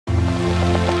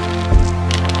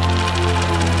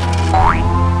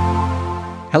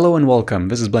Hello and welcome,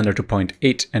 this is Blender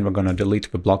 2.8 and we're gonna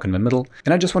delete the block in the middle.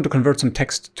 And I just want to convert some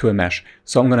text to a mesh.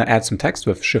 So I'm gonna add some text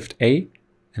with Shift A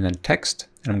and then text.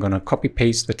 And I'm gonna copy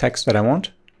paste the text that I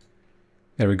want.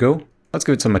 There we go. Let's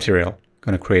give it some material.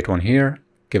 Gonna create one here,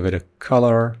 give it a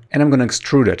color, and I'm gonna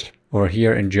extrude it. Or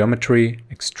here in geometry,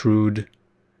 extrude.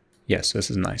 Yes,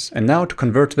 this is nice. And now to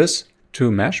convert this to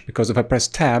a mesh, because if I press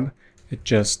tab, it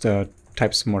just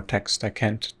types some more text. I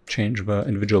can't change the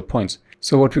individual points.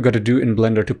 So what we got to do in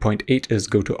Blender 2.8 is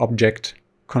go to Object,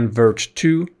 Convert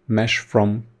to, Mesh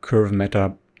from, Curve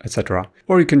Meta, etc.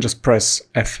 Or you can just press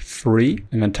F3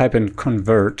 and then type in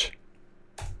Convert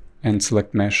and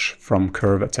select Mesh from,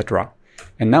 Curve, etc.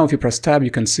 And now if you press Tab,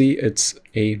 you can see it's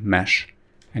a mesh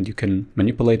and you can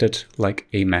manipulate it like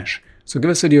a mesh. So give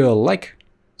this video a like,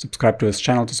 subscribe to this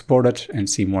channel to support it and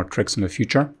see more tricks in the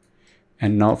future.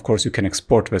 And now, of course, you can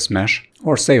export this mesh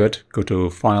or save it. Go to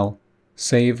File,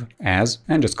 Save As,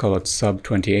 and just call it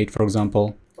Sub28, for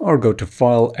example. Or go to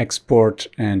File, Export,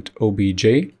 and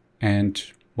OBJ, and,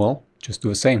 well, just do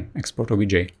the same, Export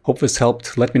OBJ. Hope this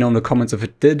helped. Let me know in the comments if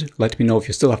it did. Let me know if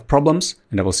you still have problems,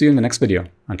 and I will see you in the next video.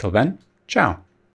 Until then, ciao!